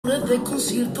De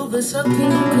concierto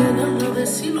desatino queda la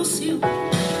desilusión.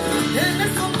 En el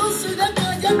fondo soy la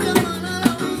calle que emana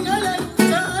la vida y la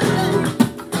guitarra.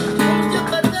 Voy a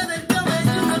perder el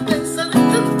cabello de pensar,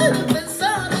 intenté de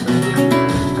pensar.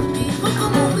 Vivo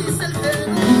como dice el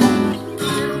género.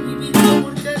 Quiero vivir como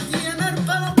el que tiene el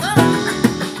paladar.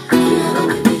 Quiero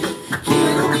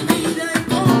vivir ahí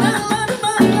con el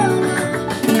alma.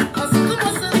 Así como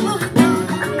hacerlo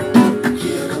gitano.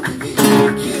 Quiero vivir.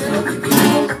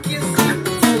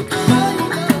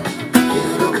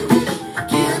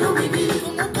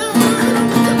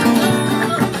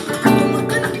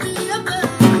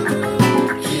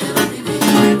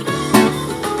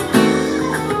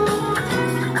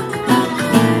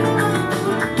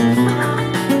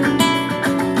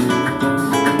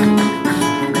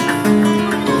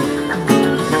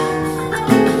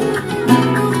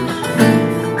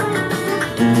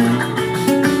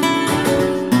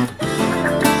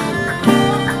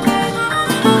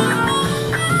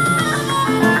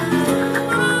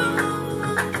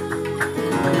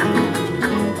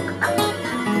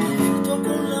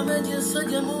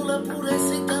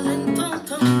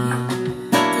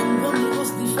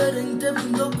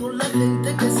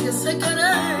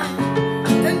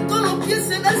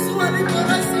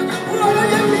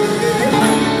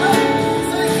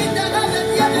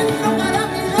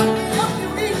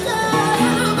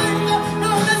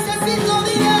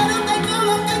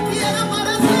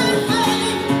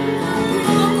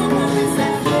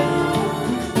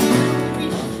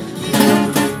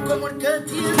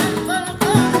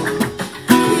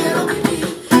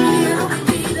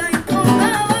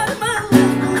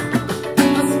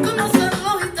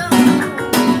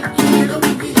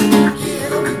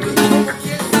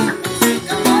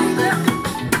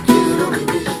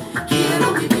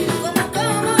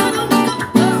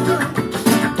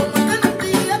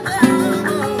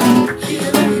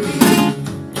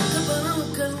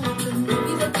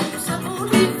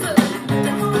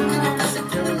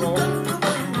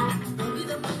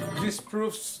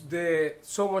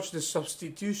 So much the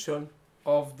substitution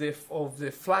of the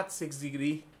flat 6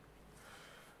 degree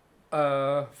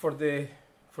for the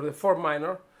 4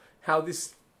 minor, how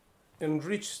this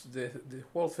enriched the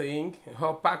whole thing,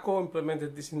 how Paco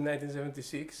implemented this in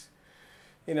 1976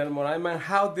 in El Moraima, and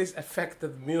how this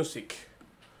affected music,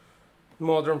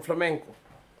 modern flamenco,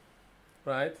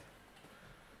 right?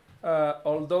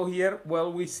 Although here,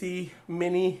 well, we see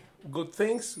many good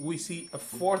things. We see a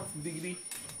 4th degree.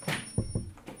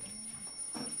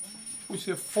 We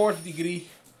see a 4th degree,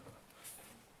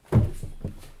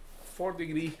 4th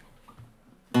degree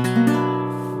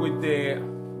with the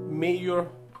major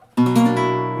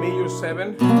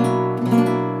 7,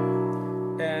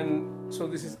 and so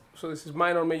this is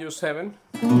minor major 7,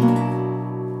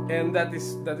 and that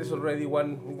is already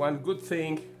one good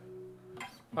thing,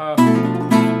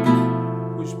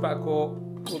 which Paco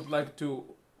would like to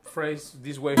phrase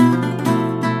this way,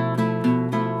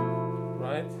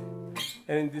 right?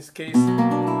 And in this case,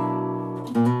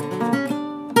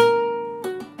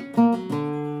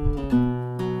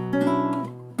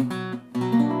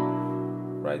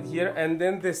 right here, and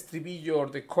then the estribillo or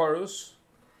the chorus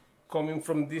coming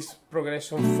from this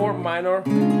progression 4 minor,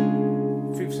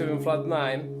 5th 7 flat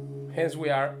 9, hence we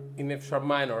are in F sharp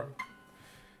minor.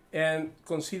 And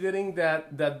considering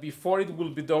that before it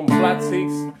will be done flat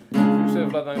 6, 5th 7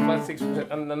 flat 9, flat 6,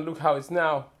 and look how it's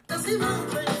now.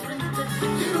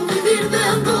 Quiero vivir de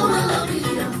toda la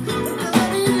vida, porque la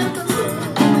vida tan sola.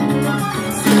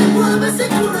 Si te mueves se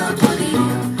cura tu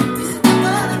herida, y si te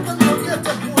paras cuando ya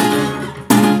estás muerto.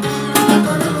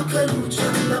 Para los que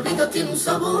luchan, la vida tiene un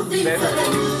sabor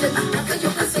diferente.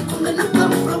 Aquellos que se esconden nunca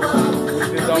han probado.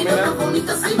 La vida más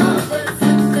bonita si más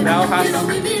perfecta. Now has Quiero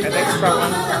vivir an de extra toda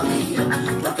one. la vida,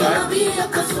 porque la vida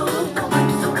tan solo un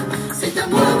momento. Si te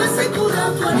mueves se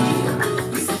cura tu herida.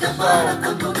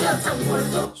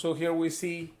 So here we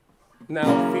see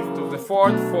now 5th of the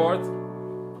 4th,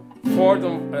 4th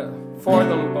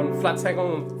on flat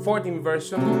 2nd, 4th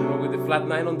inversion, you know, with the flat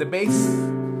 9 on the bass,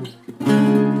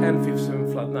 and 5th 7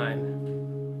 flat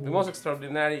 9. The most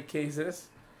extraordinary cases,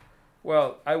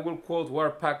 well, I will quote where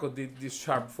Paco did this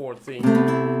sharp 4 thing,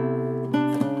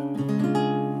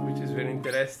 which is very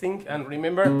interesting. And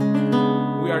remember,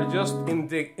 we are just in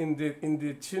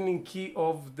the tuning key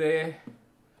of the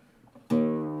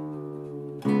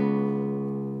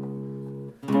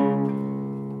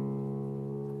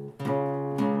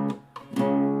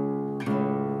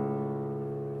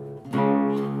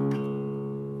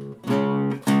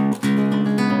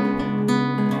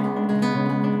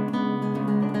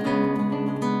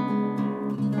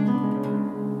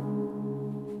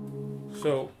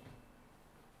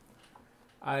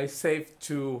I saved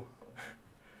to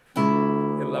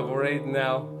elaborate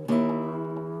now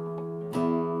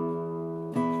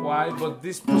why, but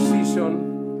this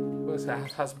position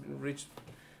has been reached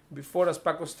before, as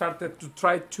Paco started to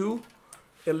try to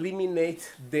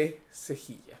eliminate the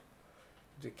cejilla,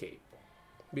 the capo.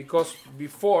 Because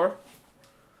before,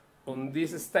 on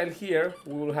this style here,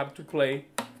 we will have to play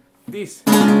this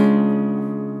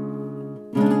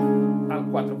al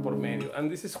 4 por medio,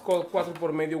 and this is called 4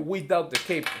 por medio without the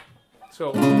capo.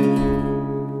 So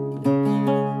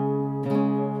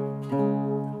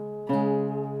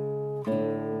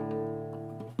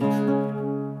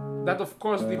that of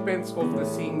course depends on the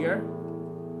singer,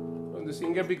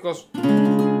 because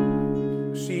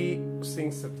she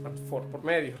sings at 4 por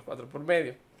medio, 4 por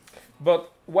medio.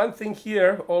 But one thing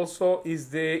here also is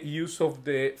the use of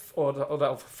the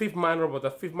fifth minor, but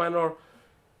the fifth minor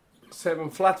 7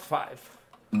 flat 5,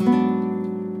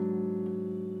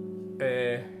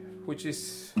 which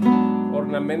is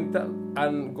ornamental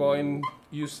and going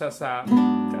used as a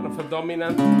kind of a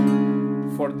dominant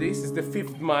for this is the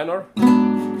fifth minor,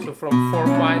 so from 4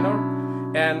 minor,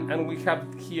 and we have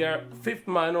here fifth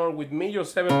minor with major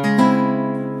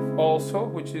 7 also,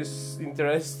 which is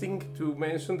interesting to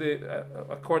mention, the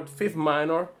chord fifth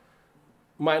minor,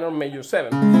 minor major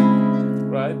 7,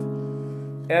 right?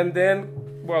 And then,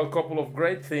 well, a couple of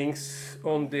great things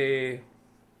on the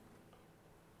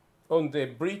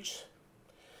bridge,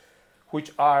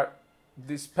 which are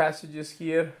these passages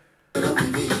here.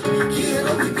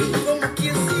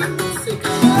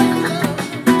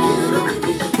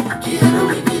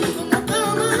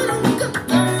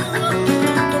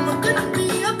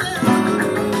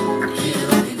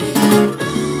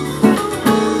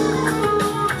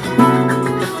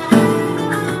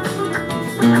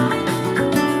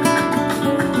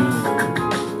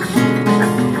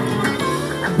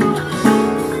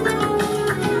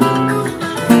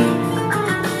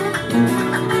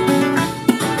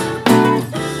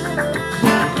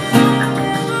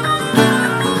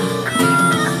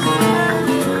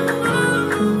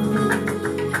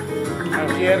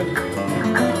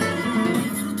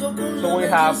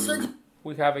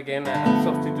 We have again a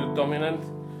substitute dominant,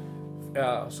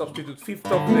 substitute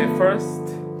fifth of the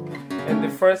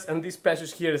first, and this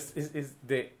passage here is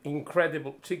the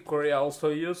incredible Chick Corea also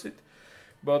used it,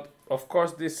 but of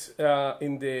course this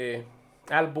in the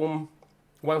album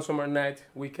One Summer Night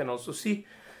we can also see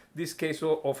this case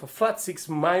of a flat 6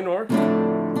 minor,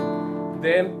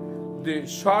 then the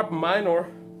sharp minor,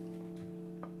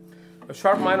 a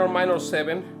sharp minor minor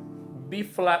 7, B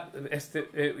flat,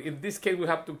 in this case we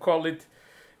have to call it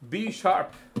B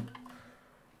sharp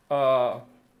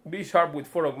with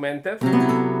 4 augmented.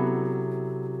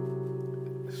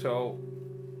 So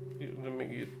let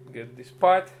me get this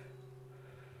part,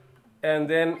 and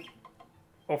then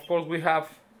of course we have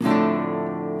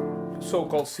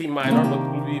so-called C minor, but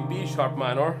it will be B sharp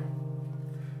minor,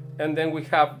 and then we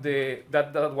have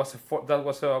that was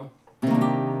a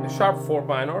sharp 4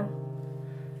 minor,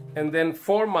 and then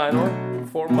 4 minor,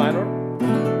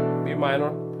 B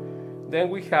minor. Then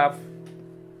we have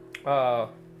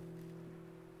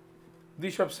D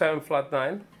sharp 7 flat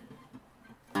 9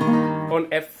 on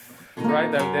F, right?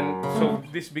 And then so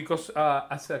this, because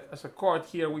as a chord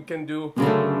here we can do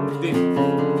this.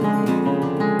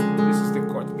 This is the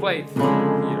chord played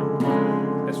here.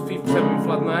 That's 5th 7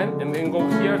 flat 9, and then go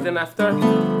here. Then after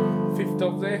 5th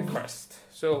of the first.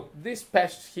 So this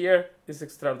passage here is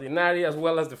extraordinary, as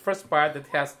well as the first part that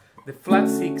has the flat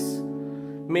 6,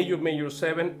 major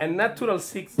 7, and natural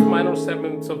 6 minor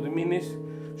 7 subdiminished,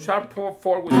 sharp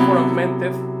 4 with 4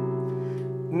 augmented,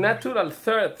 natural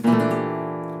third 4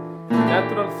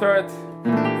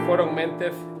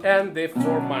 augmented, and the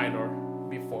 4 minor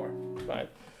before, right?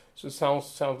 So it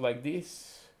sounds like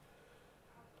this.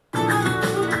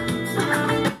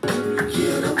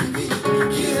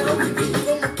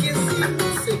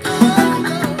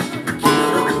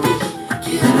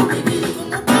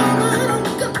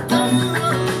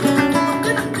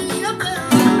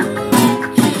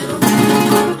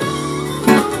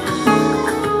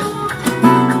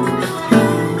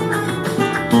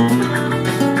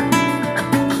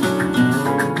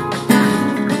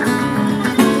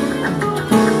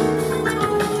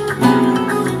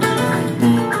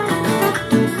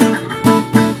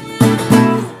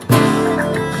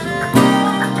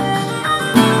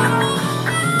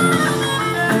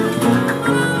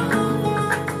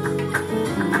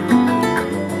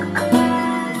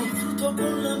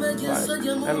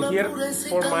 And here,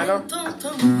 4 minor.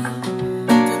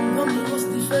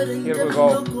 Here we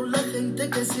go.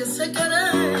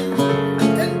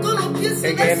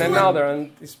 Again another,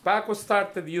 and this Paco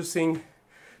started using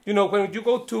You know, when you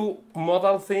go to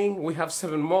modal thing, we have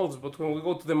 7 modes, but when we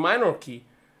go to the minor key,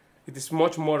 it is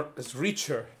much more, it's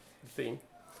richer thing.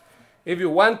 If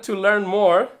you want to learn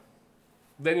more,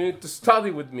 then you need to study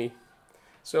with me.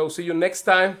 So see you next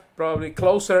time, probably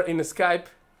closer in Skype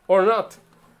or not.